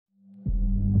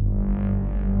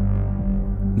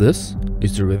This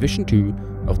is the revision 2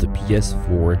 of the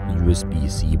PS4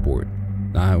 USB-C board.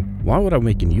 Now, why would I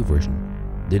make a new version?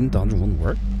 Didn't the other one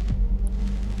work?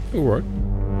 It worked,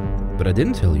 but I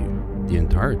didn't tell you the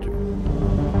entire truth.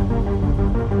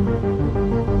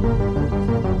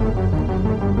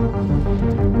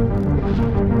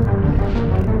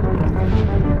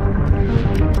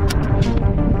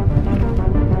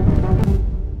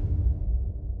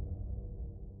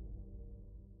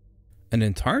 An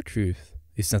entire truth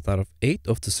is that out of 8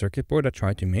 of the circuit board I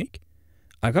tried to make,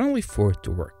 I got only 4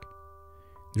 to work.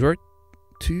 There are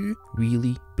 2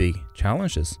 really big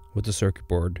challenges with the circuit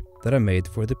board that I made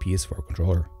for the PS4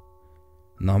 controller.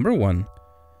 Number 1,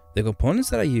 the components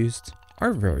that I used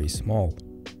are very small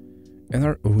and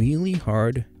are really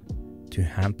hard to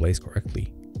hand place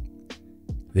correctly.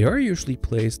 They are usually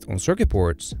placed on circuit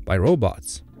boards by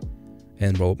robots,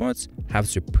 and robots have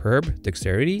superb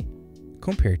dexterity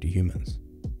compared to humans.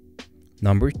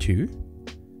 Number 2,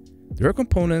 there are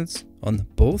components on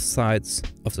both sides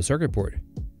of the circuit board.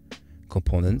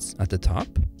 Components at the top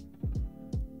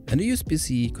and a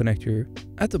USB-C connector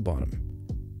at the bottom.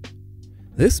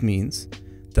 This means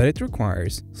that it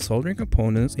requires soldering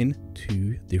components in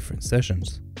 2 different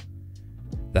sessions.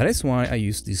 That is why I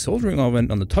used the soldering oven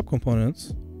on the top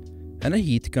components and a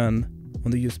heat gun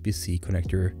on the USB-C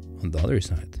connector on the other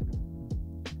side.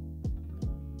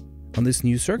 On this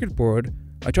new circuit board,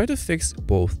 I tried to fix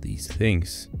both these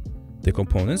things. The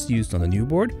components used on the new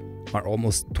board are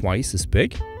almost twice as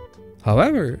big.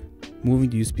 However,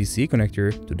 moving the USB-C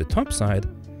connector to the top side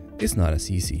is not as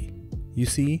easy. You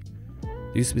see,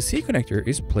 the USB-C connector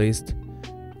is placed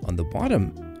on the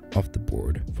bottom of the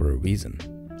board for a reason.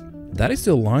 That is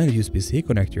to align the USB-C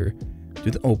connector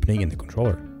to the opening in the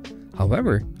controller.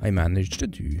 However, I managed to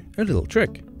do a little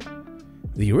trick.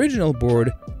 The original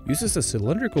board uses a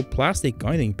cylindrical plastic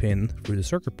guiding pin through the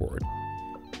circuit board,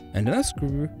 and then a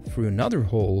screw through another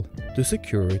hole to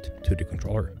secure it to the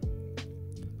controller.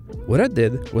 What I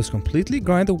did was completely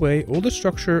grind away all the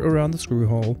structure around the screw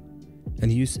hole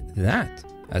and use that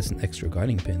as an extra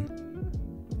guiding pin.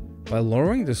 By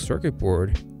lowering the circuit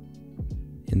board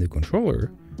in the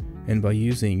controller and by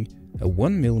using a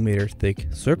 1mm thick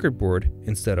circuit board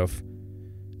instead of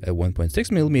a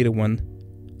 1.6mm one,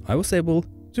 I was able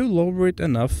to lower it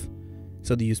enough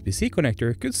so the USB-C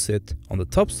connector could sit on the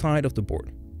top side of the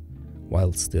board,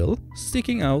 while still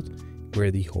sticking out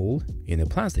where the hole in the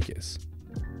plastic is.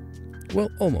 Well,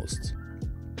 almost.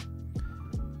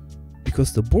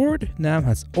 Because the board now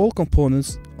has all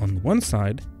components on one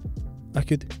side, I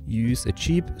could use a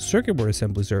cheap circuit board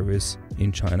assembly service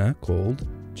in China called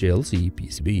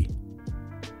JLCPCB.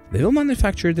 They will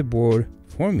manufacture the board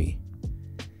for me,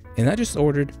 and I just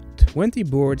ordered 20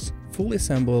 boards fully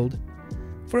assembled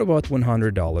for about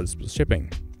 $100 plus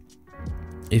shipping.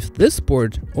 If this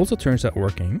board also turns out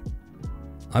working,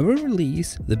 I will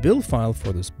release the build file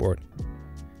for this board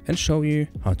and show you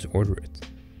how to order it.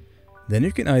 Then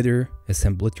you can either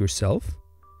assemble it yourself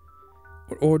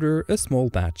or order a small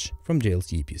batch from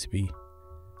JLCPCB.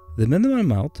 The minimum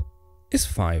amount is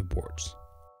 5 boards.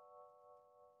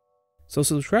 So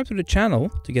subscribe to the channel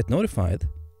to get notified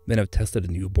when I've tested the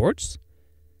new boards,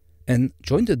 and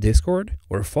join the Discord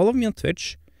or follow me on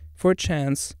Twitch for a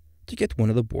chance to get one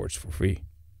of the boards for free.